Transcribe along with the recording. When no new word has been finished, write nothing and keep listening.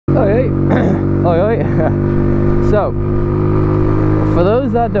Oi, oi, oi. So, for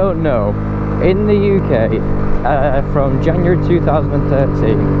those that don't know, in the UK, from January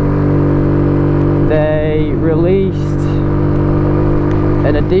 2013, they released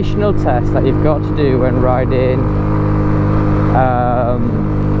an additional test that you've got to do when riding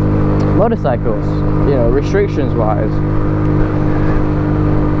motorcycles, you know, restrictions wise.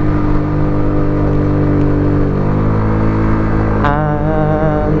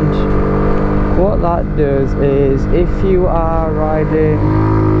 And what that does is, if you are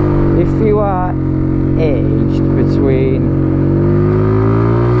aged between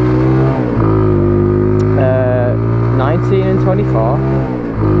 19 and 24,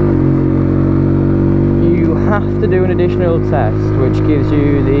 you have to do an additional test which gives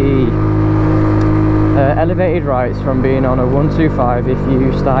you the elevated rights from being on a 125 if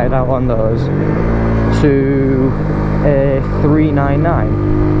you started out on those to a 399,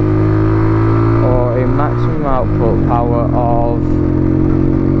 or a maximum output power of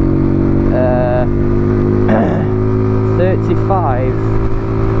 35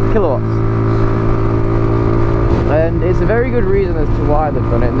 kilowatts. And it's a very good reason as to why they've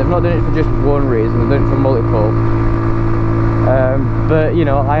done it, and they've not done it for just one reason, they've done it for multiple. But you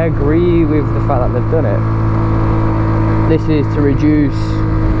know, I agree with the fact that they've done it. This is to reduce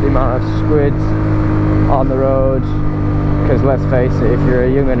the amount of squids on the road, because let's face it, if you're a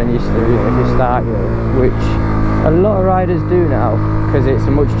young'un and if you start, which a lot of riders do now, because it's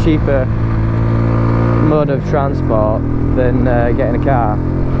a much cheaper mode of transport than getting a car,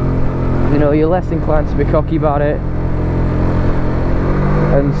 you know, you're less inclined to be cocky about it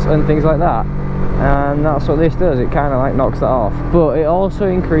and things like that. And that's what this does, it kind of like knocks that off. But it also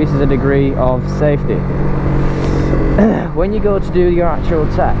increases a degree of safety. When you go to do your actual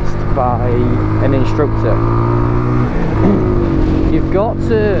test by an instructor, you've got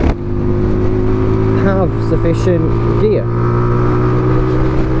to have sufficient gear,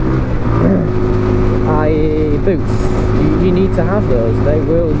 i.e. boots. You need to have those. They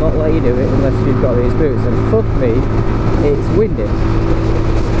will not let you do it unless you've got these boots. And fuck me, it's windy.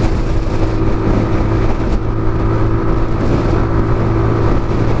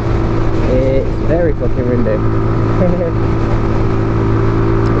 It's very fucking windy.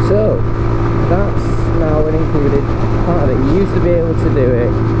 So, that's now an included part of it. You used to be able to do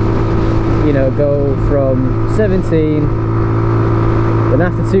it, you know, go from 17, then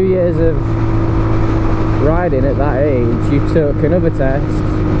after 2 years of riding at that age, you took another test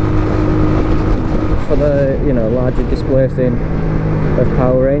for the, you know, larger displacing of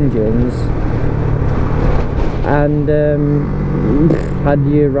power engines, and had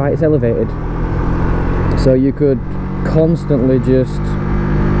your rights elevated, so you could constantly just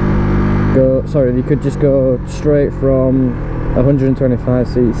go, you could just go straight from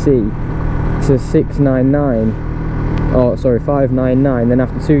 125cc to 699, oh sorry, 599. Then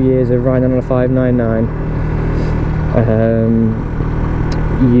after 2 years of riding on a 599,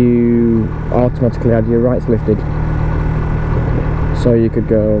 you automatically had your rights lifted, so you could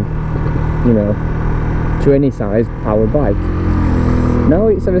go, you know, to any size powered bike. Now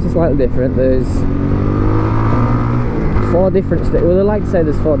it's ever so slightly different. There's 4 different stages. Well, they like to say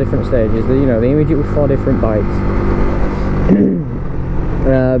there's 4 different stages. You know, they image it with 4 different bikes.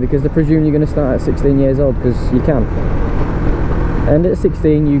 Because they presume you're going to start at 16 years old, because you can. And at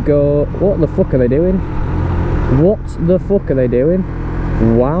 16 you go, what the fuck are they doing? What the fuck are they doing?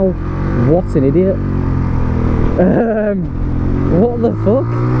 Wow, what an idiot. What the fuck?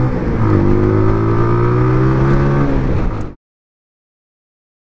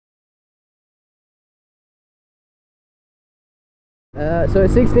 So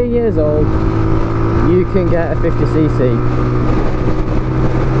at 16 years old, you can get a 50cc,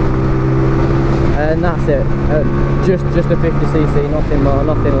 and that's it. Just a 50cc, nothing more,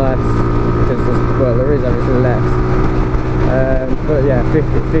 nothing less. Because well, there is obviously less. But yeah,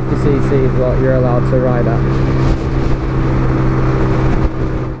 50cc is what you're allowed to ride at.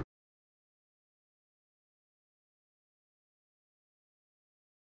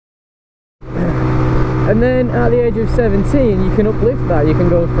 And then at the age of 17, you can uplift that. You can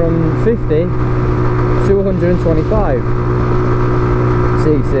go from 50 to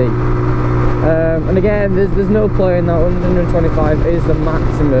 125cc. And again, there's no playing that. 125 is the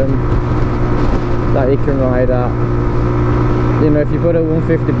maximum that you can ride at. You know, if you put a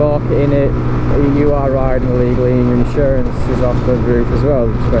 150 bucket in it, you are riding illegally, and your insurance is off the roof as well,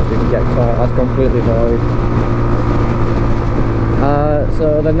 especially if you get caught. That's completely void.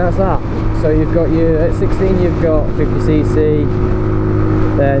 So then that's that. So you've got at 16 you've got 50cc,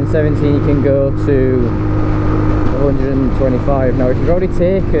 then 17 you can go to 125. Now if you've already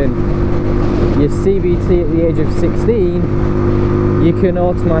taken your CBT at the age of 16, you can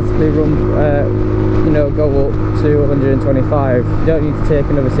automatically run, you know, go up to 125. You don't need to take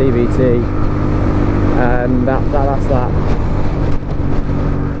another CBT, and that's that.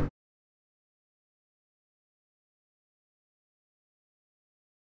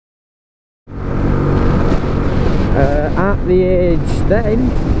 At the age then,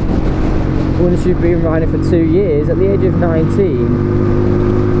 once you've been riding for 2 years, at the age of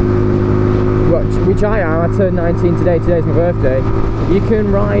 19, which I am, I turned 19 today, today's my birthday, you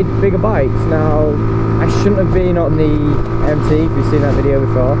can ride bigger bikes. Now, I shouldn't have been on the MT, if you've seen that video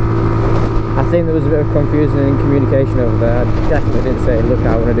before. I think there was a bit of confusion in communication over there. I definitely didn't say, look,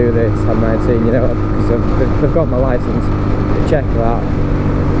 I want to do this, I'm 19, you know, because they've got my licence, check that.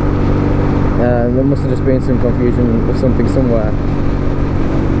 There must have just been some confusion of something somewhere.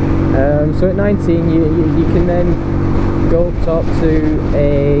 So at 19 you can then go up top to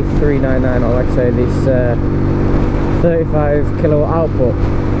a 399, or like I say, this 35 kilowatt output.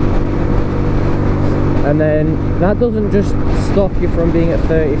 And then that doesn't just stop you from being at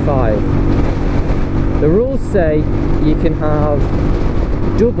 35. The rules say you can have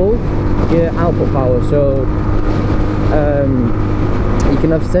double your output power, so you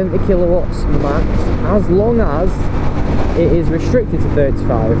can have 70 kilowatts max, as long as it is restricted to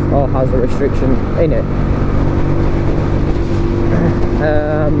 35 or has a restriction in it.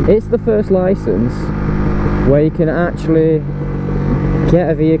 It's the first license where you can actually get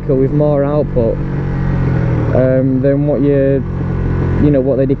a vehicle with more output than what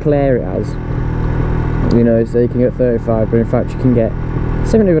what they declare it as. You know, so you can get 35, but in fact you can get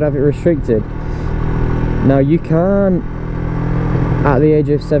 70 but have it restricted. Now you can, at the age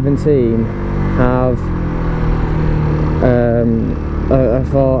of 17, have a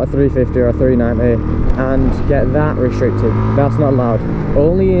 350 or a 390 and get that restricted. That's not allowed.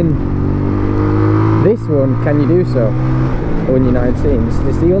 Only in this one can you do so when you're 19.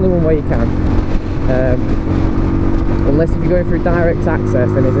 It's the only one where you can. Unless if you're going through direct access,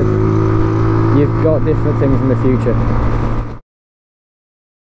 then you've got different things in the future.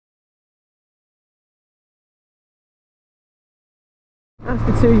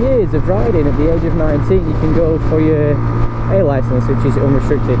 After 2 years of riding at the age of 19, you can go for your A license, which is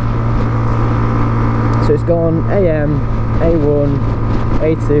unrestricted. So it's gone AM, A1,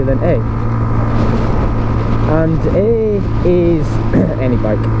 A2, then A. And A is any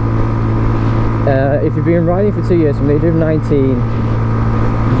bike. If you've been riding for 2 years, from the age of 19,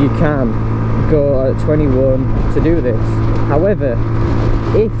 you can go at 21 to do this. However,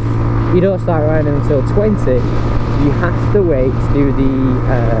 if you don't start riding until 20, you have to wait to do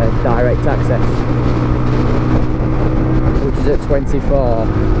the direct access, which is at 24.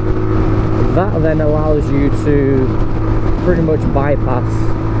 That then allows you to pretty much bypass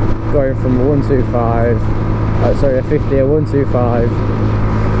going from a 125, a 50, a 125,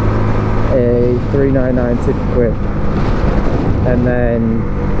 a 399 typically, and then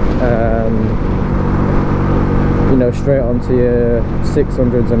you know, straight onto your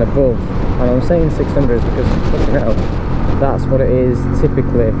 600s and above. And I'm saying 600s because, you know, that's what it is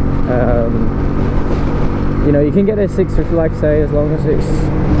typically. You know, you can get a 650, like I say, as long as it's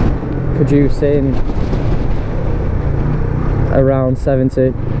producing around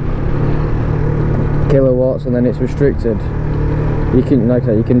 70 kilowatts, and then it's restricted. You can, like I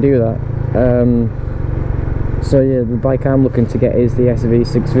say, you can do that. So yeah, the bike I'm looking to get is the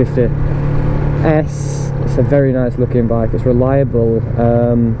SV650S. It's a very nice looking bike. It's reliable.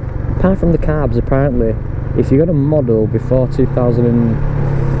 Apart from the carbs, apparently, if you got a model before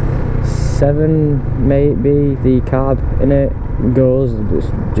 2007, maybe, the carb in it goes. It's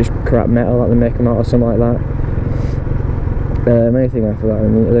just crap metal that they make them out or something like that. Anything after that,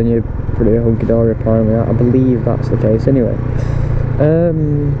 then you're pretty hunky-dory apparently. I believe that's the case anyway.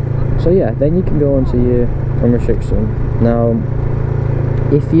 So yeah, then you can go onto your unrestriction. Now,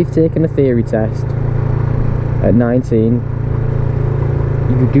 if you've taken a theory test at 19,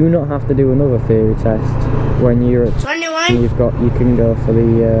 you do not have to do another theory test when you're at 21. You can go for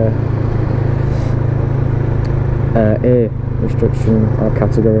the A restriction or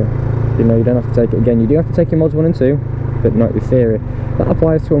category. You know, you don't have to take it again. You do have to take your mods 1 and 2, but not your theory. That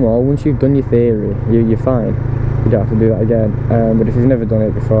applies to them all. Once you've done your theory, you're fine. You don't have to do that again. But if you've never done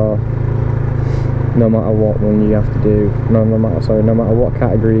it before, no matter what one you have to do, no matter what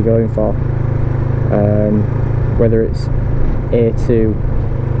category you're going for, whether it's A2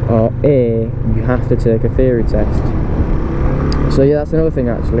 or A, you have to take a theory test. So yeah, that's another thing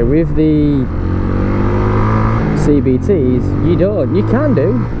actually. With the CBTs, you can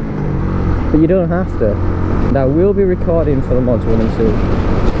do, but you don't have to. And I will be recording for the mods 1 and 2.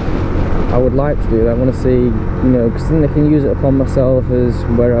 I would like to do that. I want to see, you know, because then I can use it upon myself as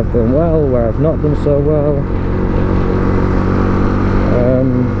where I've done well, where I've not done so well.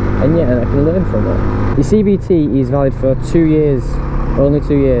 And yeah, I can learn from it. The CBT is valid for 2 years, only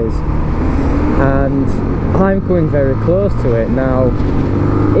 2 years. And I'm coming very close to it now.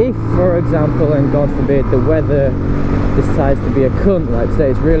 If, for example, and God forbid, the weather decides to be a cunt, like today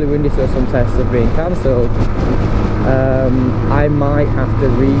it's really windy, so some tests have been cancelled, I might have to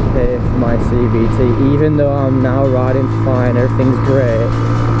repay for my CBT, even though I'm now riding fine, everything's great.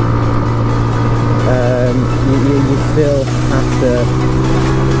 You still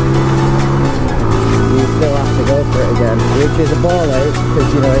have to go for it again, which is a ball ache,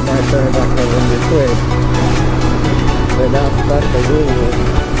 because you know it might turn it back over 100 quid. But that's the rule.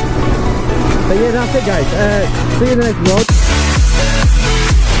 But yeah, that's it guys. See you in the next vlog.